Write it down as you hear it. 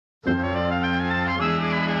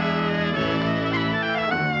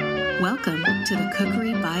Welcome to the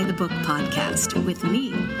Cookery by the Book podcast with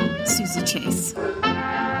me, Susie Chase.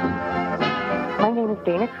 My name is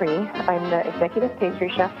Dana Cree. I'm the executive pastry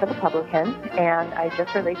chef for The Publican, and I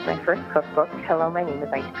just released my first cookbook, Hello, My Name is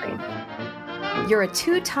Ice Cream. You're a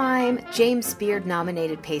two-time James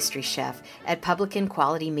Beard-nominated pastry chef at Publican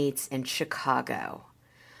Quality Meats in Chicago.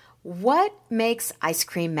 What makes ice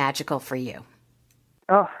cream magical for you?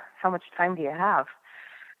 Oh, how much time do you have?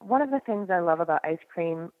 One of the things I love about ice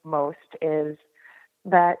cream most is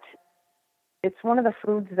that it's one of the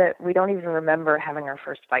foods that we don't even remember having our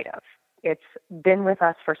first bite of. It's been with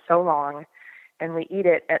us for so long, and we eat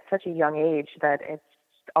it at such a young age that it's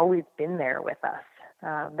always been there with us.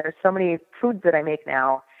 There's so many foods that I make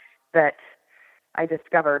now that I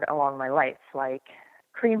discovered along my life, like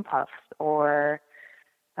cream puffs or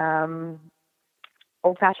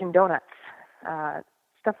old-fashioned donuts,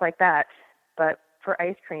 stuff like that. But for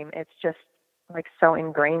ice cream, it's just like so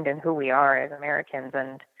ingrained in who we are as Americans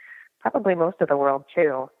and probably most of the world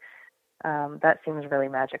too. That seems really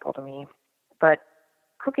magical to me. But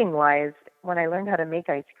cooking-wise, when I learned how to make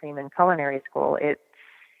ice cream in culinary school, it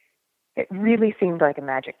really seemed like a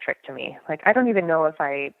magic trick to me. Like, I don't even know if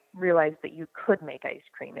I realized that you could make ice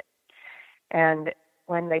cream. And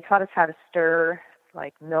when they taught us how to stir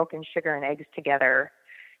like milk and sugar and eggs together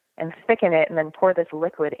and thicken it and then pour this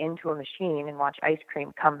liquid into a machine and watch ice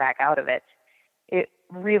cream come back out of it, it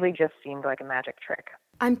really just seemed like a magic trick.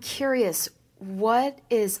 I'm curious, what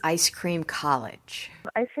is Ice Cream College?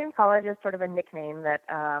 Ice Cream College is sort of a nickname that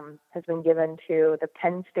has been given to the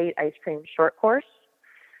Penn State Ice Cream Short Course.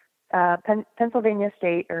 Pennsylvania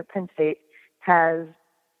State, or Penn State, has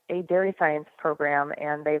a dairy science program,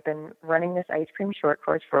 and they've been running this ice cream short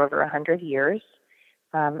course for over 100 years.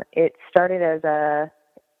 It started as a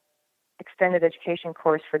extended education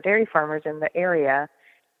course for dairy farmers in the area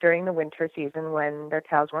during the winter season when their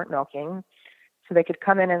cows weren't milking, so they could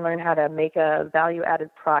come in and learn how to make a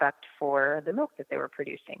value-added product for the milk that they were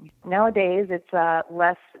producing. Nowadays, it's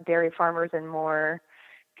less dairy farmers and more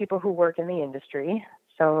people who work in the industry.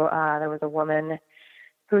 So there was a woman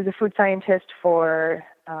who was a food scientist for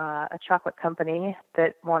a chocolate company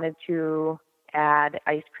that wanted to add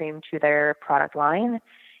ice cream to their product line.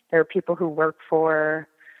 There are people who work for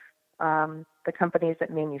the companies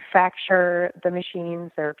that manufacture the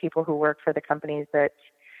machines. There are people who work for the companies that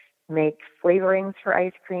make flavorings for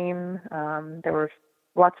ice cream. There were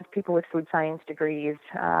lots of people with food science degrees,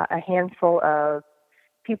 a handful of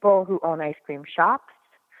people who own ice cream shops,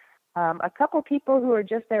 a couple people who are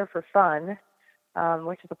just there for fun,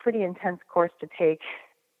 which is a pretty intense course to take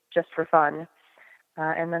just for fun.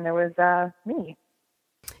 And then there was me.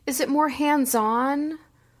 Is it more hands-on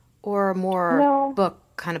or more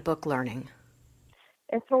book learning?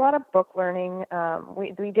 It's a lot of book learning.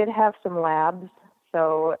 We did have some labs,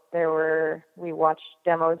 so we watched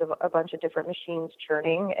demos of a bunch of different machines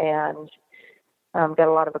churning and got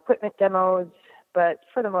a lot of equipment demos, but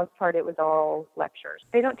for the most part it was all lectures.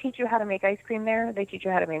 They don't teach you how to make ice cream there, they teach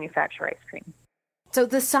you how to manufacture ice cream. So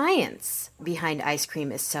the science behind ice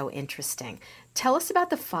cream is so interesting. Tell us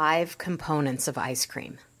about the 5 components of ice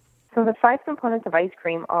cream. So the 5 components of ice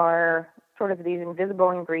cream are sort of these invisible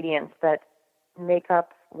ingredients that make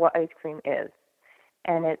up what ice cream is.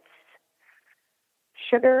 And it's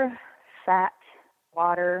sugar, fat,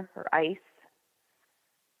 water or ice,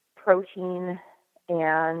 protein,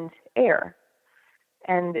 and air.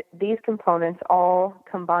 And these components all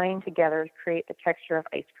combine together to create the texture of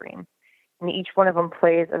ice cream. And each one of them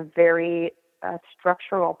plays a very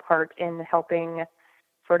structural part in helping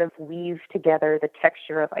sort of weave together the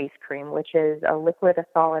texture of ice cream, which is a liquid, a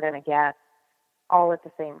solid, and a gas, all at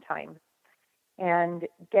the same time. And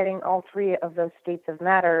getting all 3 of those states of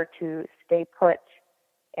matter to stay put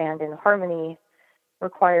and in harmony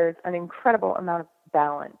requires an incredible amount of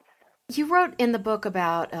balance. You wrote in the book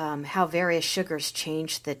about how various sugars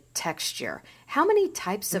change the texture. How many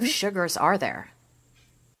types of sugars are there?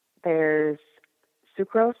 There's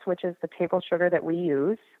sucrose, which is the table sugar that we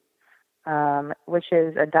use, which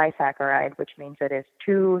is a disaccharide, which means it is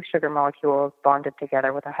 2 sugar molecules bonded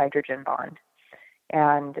together with a hydrogen bond.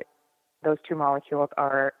 And those 2 molecules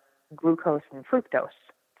are glucose and fructose.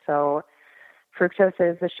 So fructose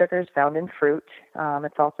is the sugars found in fruit.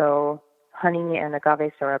 It's also honey and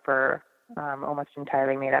agave syrup are almost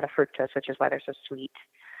entirely made out of fructose, which is why they're so sweet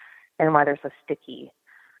and why they're so sticky.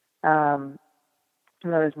 And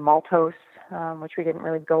there's maltose, which we didn't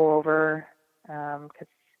really go over because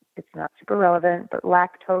it's not super relevant, but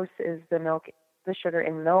lactose is the sugar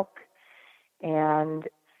in milk. And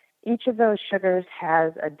each of those sugars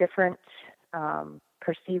has a different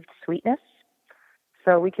perceived sweetness.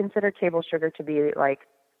 So we consider table sugar to be like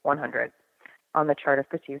 100 on the chart of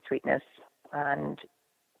perceived sweetness. And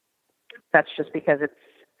that's just because it's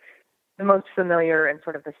the most familiar and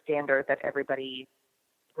sort of the standard that everybody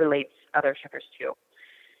relates other sugars to.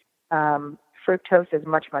 Fructose is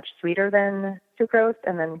much, much sweeter than sucrose,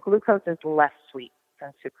 and then glucose is less sweet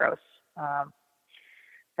than sucrose.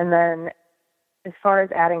 And then as far as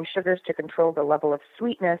adding sugars to control the level of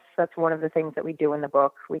sweetness, that's one of the things that we do in the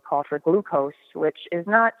book. We call for glucose, which is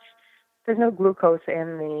not, there's no glucose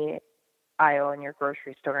in the aisle in your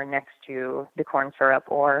grocery store next to the corn syrup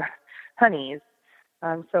or honeys.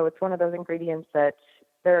 So it's one of those ingredients that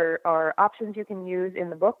there are options you can use in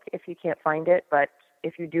the book if you can't find it, but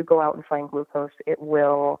if you do go out and find glucose, it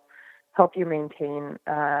will help you maintain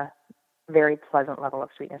a very pleasant level of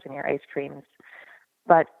sweetness in your ice creams.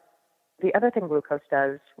 But the other thing glucose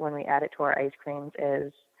does when we add it to our ice creams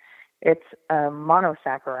is it's a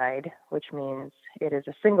monosaccharide, which means it is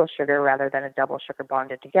a single sugar rather than a double sugar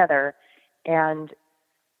bonded together. And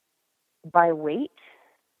by weight,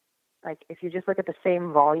 like if you just look at the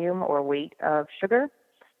same volume or weight of sugar,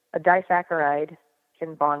 a disaccharide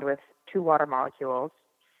can bond with 2 water molecules.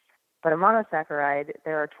 But a monosaccharide,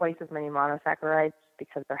 there are twice as many monosaccharides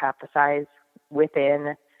because they're half the size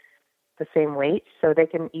within the same weight. So they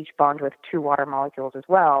can each bond with 2 water molecules as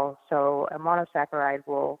well. So a monosaccharide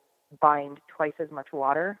will bind twice as much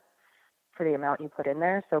water for the amount you put in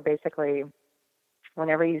there. So basically,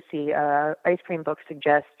 whenever you see a ice cream book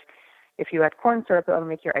suggest if you add corn syrup, it'll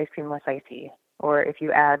make your ice cream less icy. Or if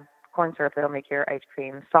you add corn syrup, it'll make your ice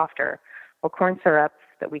cream softer. Well, corn syrup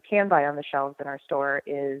that we can buy on the shelves in our store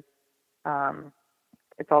is,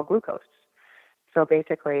 it's all glucose. So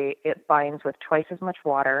basically, it binds with twice as much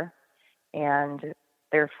water, and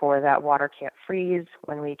therefore that water can't freeze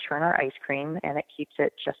when we churn our ice cream, and it keeps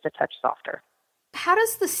it just a touch softer. How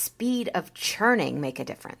does the speed of churning make a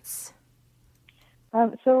difference?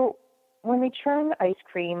 So when we churn ice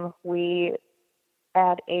cream, we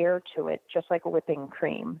add air to it, just like whipping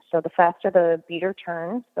cream. So the faster the beater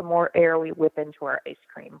turns, the more air we whip into our ice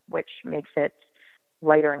cream, which makes it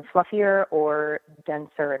lighter and fluffier or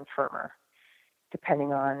denser and firmer,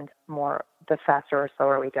 depending on more the faster or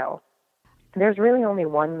slower we go. There's really only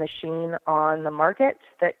one machine on the market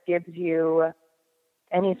that gives you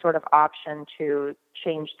any sort of option to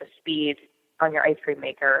change the speed on your ice cream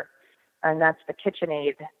maker, and that's the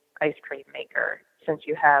KitchenAid ice cream maker. Since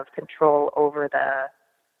you have control over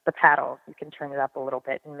the paddle, you can turn it up a little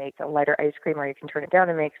bit and make a lighter ice cream, or you can turn it down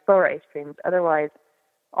and make slower ice creams. Otherwise,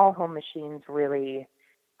 all home machines really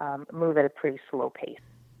move at a pretty slow pace.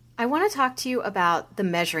 I want to talk to you about the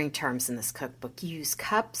measuring terms in this cookbook. You use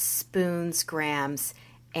cups, spoons, grams,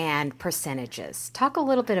 and percentages. Talk a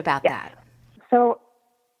little bit about that. So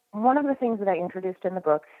one of the things that I introduced in the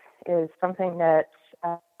book is something that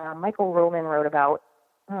Michael Roman wrote about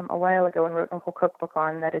a while ago and wrote a whole cookbook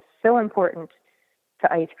on that is so important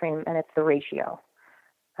to ice cream, and it's the ratio.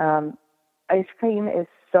 Ice cream is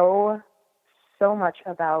so much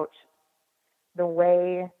about the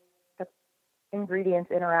way the ingredients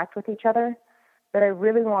interact with each other that I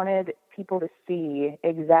really wanted people to see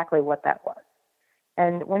exactly what that was.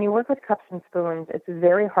 And when you work with cups and spoons, it's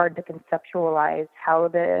very hard to conceptualize how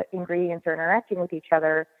the ingredients are interacting with each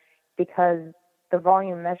other because the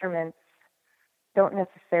volume measurements don't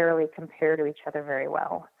necessarily compare to each other very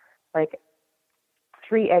well. Like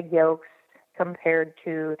 3 egg yolks compared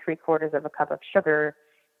to 3/4 of a cup of sugar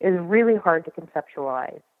is really hard to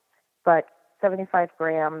conceptualize. But 75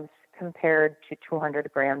 grams compared to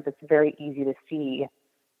 200 grams, it's very easy to see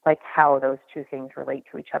like how those two things relate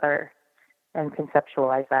to each other and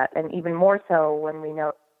conceptualize that. And even more so when we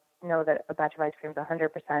know that a batch of ice cream is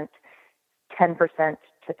 100%, 10%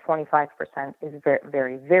 to 25% is very,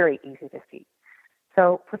 very, very easy to see.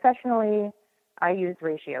 So professionally, I use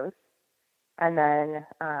ratios, and then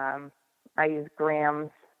I use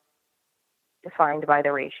grams defined by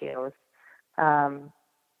the ratios. And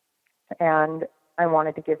I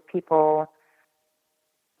wanted to give people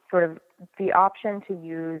sort of the option to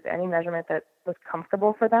use any measurement that was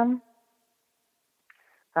comfortable for them.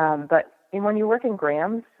 But when you work in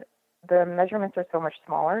grams, the measurements are so much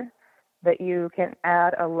smaller that you can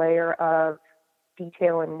add a layer of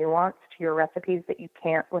detail and nuance to your recipes that you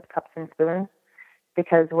can't with cups and spoons.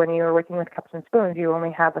 Because when you're working with cups and spoons, you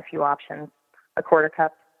only have a few options: a 1/4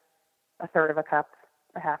 cup, a 1/3 of a cup,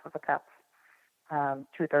 a 1/2 of a cup,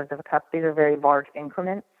 2/3 of a cup. These are very large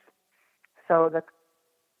increments. So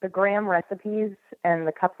the gram recipes and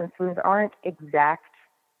the cups and spoons aren't exact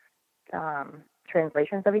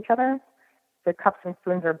translations of each other. The cups and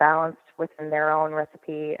spoons are balanced within their own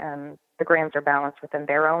recipe, and the grams are balanced within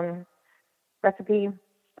their own recipe.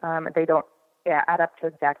 They don't add up to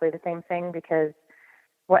exactly the same thing, because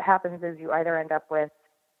what happens is you either end up with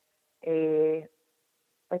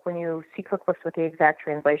like when you see cookbooks with the exact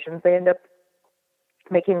translations, they end up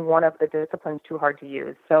making one of the disciplines too hard to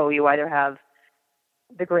use. So you either have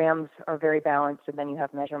the grams are very balanced, and then you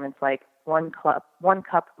have measurements like one cup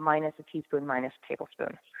minus a teaspoon minus a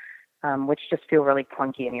tablespoon, which just feel really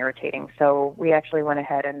clunky and irritating. So we actually went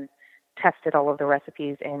ahead and tested all of the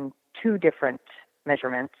recipes in 2 different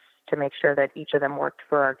measurements to make sure that each of them worked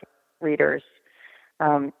for our readers,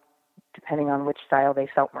 depending on which style they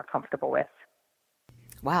felt more comfortable with.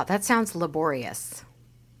 Wow, that sounds laborious.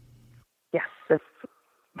 Yes, this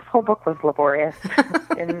whole book was laborious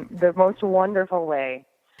in the most wonderful way.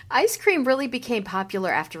 Ice cream really became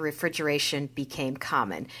popular after refrigeration became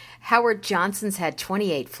common. Howard Johnson's had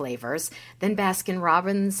 28 flavors. Then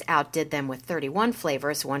Baskin-Robbins outdid them with 31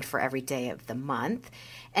 flavors, one for every day of the month.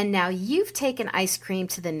 And now you've taken ice cream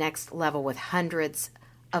to the next level with hundreds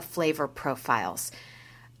of flavor profiles.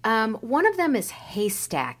 One of them is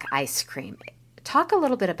Haystack ice cream. Talk a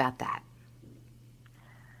little bit about that.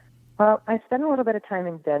 Well, I spent a little bit of time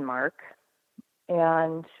in Denmark,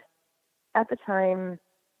 and at the time,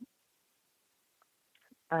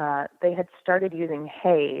 they had started using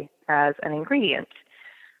hay as an ingredient.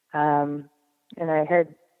 And I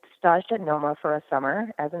had staged at Noma for a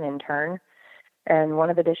summer as an intern, and one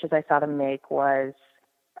of the dishes I saw them make was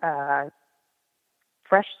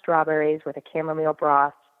fresh strawberries with a chamomile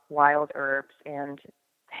broth, wild herbs, and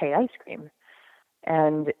hay ice cream.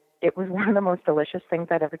 And it was one of the most delicious things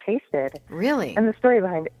I'd ever tasted. Really? And the story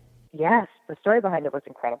behind it, yes, the story behind it was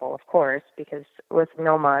incredible, of course, because with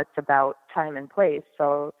Noma, it's about time and place.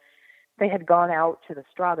 So they had gone out to the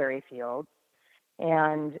strawberry fields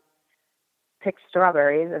and picked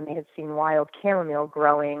strawberries, and they had seen wild chamomile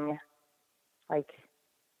growing, like,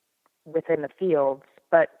 within the fields.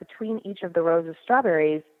 But between each of the rows of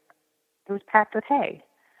strawberries, it was packed with hay.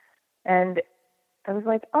 And I was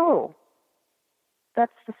like, oh,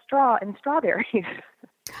 that's the straw in strawberries.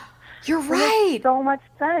 You're right. Makes so much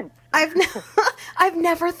sense. I've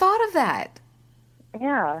never thought of that.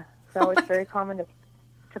 Yeah. So it's very common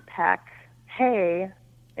to pack hay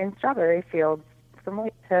in strawberry fields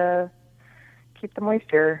to keep the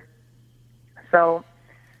moisture. So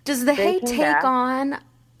does the hay take on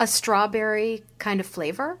a strawberry kind of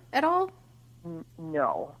flavor at all?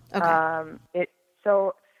 No. Okay.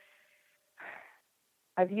 So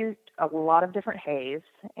I've used a lot of different hays,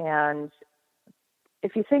 and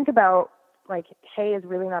if you think about, like, hay is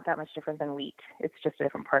really not that much different than wheat. It's just a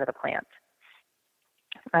different part of the plant.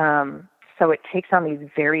 So it takes on these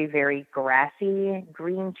very, very grassy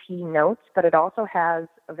green tea notes, but it also has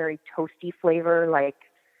a very toasty flavor, like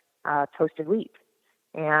toasted wheat.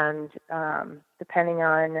 And depending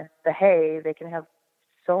on the hay, they can have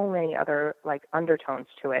so many other, like, undertones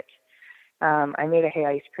to it. I made a hay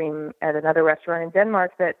ice cream at another restaurant in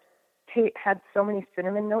Denmark that had so many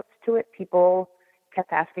cinnamon notes to it. People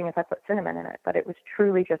kept asking if I put cinnamon in it, but it was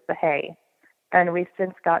truly just the hay. And we've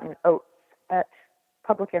since gotten oats at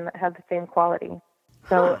Publican that have the same quality.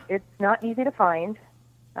 So It's not easy to find,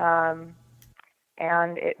 and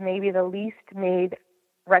it may be the least made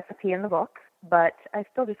recipe in the book, but I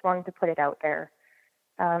still just wanted to put it out there.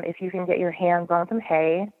 If you can get your hands on some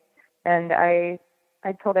hay, and I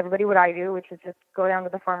told everybody what I do, which is just go down to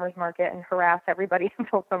the farmer's market and harass everybody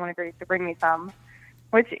until someone agrees to bring me some,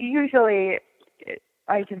 which usually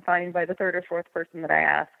I can find by the 3rd or 4th person that I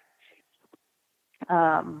ask.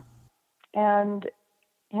 And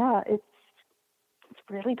yeah, it's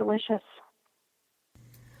really delicious.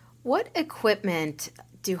 What equipment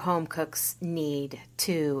do home cooks need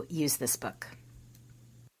to use this book?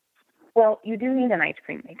 Well, you do need an ice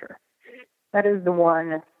cream maker. That is the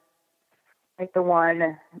one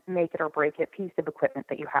make it or break it piece of equipment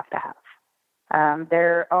that you have to have.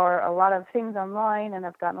 There are a lot of things online, and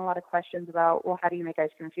I've gotten a lot of questions about, well, how do you make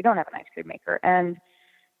ice cream if you don't have an ice cream maker? And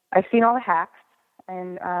I've seen all the hacks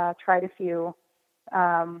and tried a few,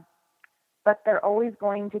 but they're always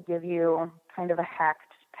going to give you kind of a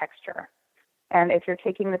hacked texture. And if you're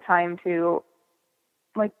taking the time to,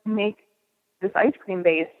 like, make this ice cream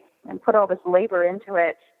base and put all this labor into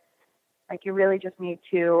it, like, you really just need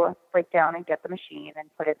to break down and get the machine and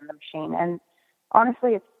put it in the machine. And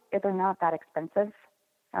honestly, they're not that expensive.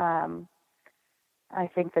 I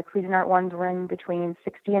think the Cuisinart ones run between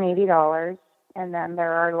 $60 and $80, and then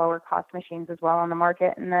there are lower cost machines as well on the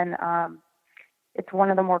market. And then it's one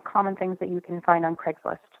of the more common things that you can find on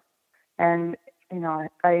Craigslist. And, you know,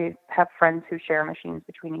 I have friends who share machines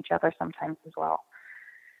between each other sometimes as well.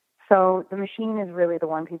 So the machine is really the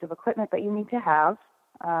one piece of equipment that you need to have.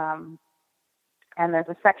 And there's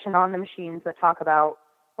a section on the machines that talk about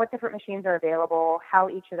what different machines are available, how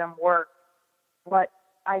each of them work, what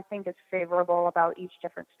I think is favorable about each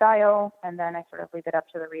different style, and then I sort of leave it up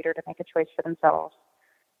to the reader to make a choice for themselves.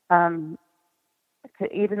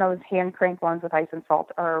 Even those hand crank ones with ice and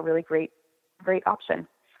salt are a really great option.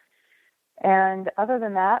 And other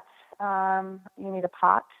than that, you need a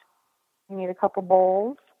pot, you need a couple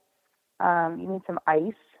bowls, you need some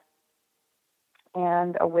ice,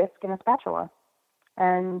 and a whisk and a spatula.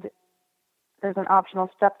 And there's an optional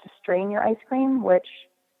step to strain your ice cream, which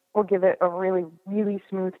will give it a really, really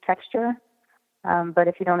smooth texture. But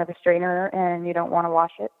if you don't have a strainer and you don't want to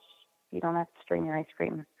wash it, you don't have to strain your ice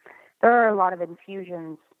cream. There are a lot of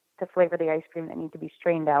infusions to flavor the ice cream that need to be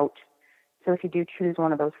strained out. So if you do choose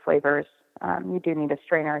one of those flavors, you do need a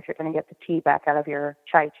strainer if you're going to get the tea back out of your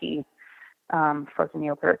chai tea frozen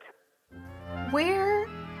yogurt. Where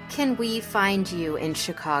can we find you in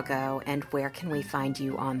Chicago, and where can we find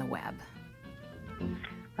you on the web?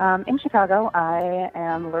 In Chicago, I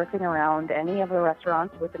am lurking around any of the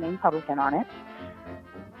restaurants with the name Publican on it.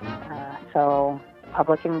 So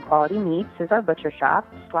Publican Quality Meats is our butcher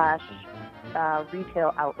shop /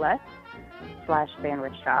 retail outlet /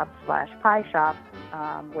 sandwich shop / pie shop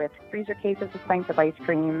with freezer cases with pints of ice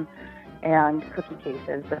cream and cookie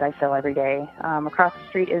cases that I fill every day. Across the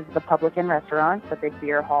street is the Publican restaurant, the big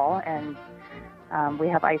beer hall, and we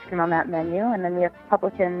have ice cream on that menu. And then we have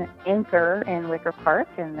Publican Anchor in Wicker Park,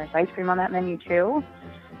 and there's ice cream on that menu too.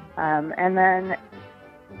 And then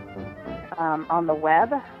on the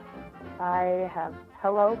web, I have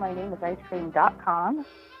my name is icecream.com,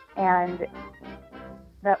 and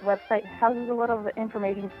that website houses a little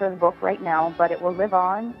information for the book right now, but it will live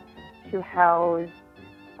on to house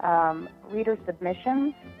reader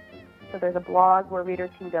submissions. So there's a blog where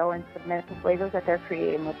readers can go and submit the flavors that they're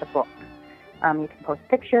creating with the book. You can post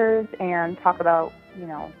pictures and talk about,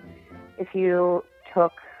 if you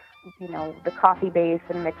took, the coffee base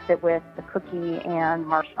and mixed it with the cookie and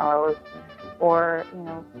marshmallows, or,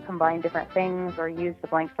 combine different things, or use the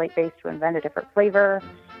blank slate base to invent a different flavor.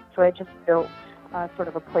 So I just built sort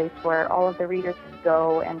of a place where all of the readers could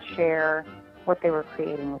go and share what they were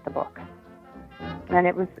creating with the book. And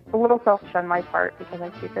it was a little selfish on my part because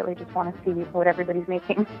I secretly just want to see what everybody's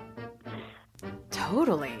making.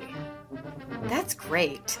 Totally. That's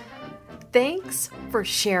great. Thanks for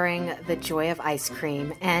sharing the joy of ice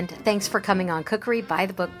cream, and thanks for coming on Cookery by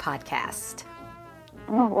the Book podcast.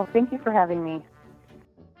 Oh, well, thank you for having me.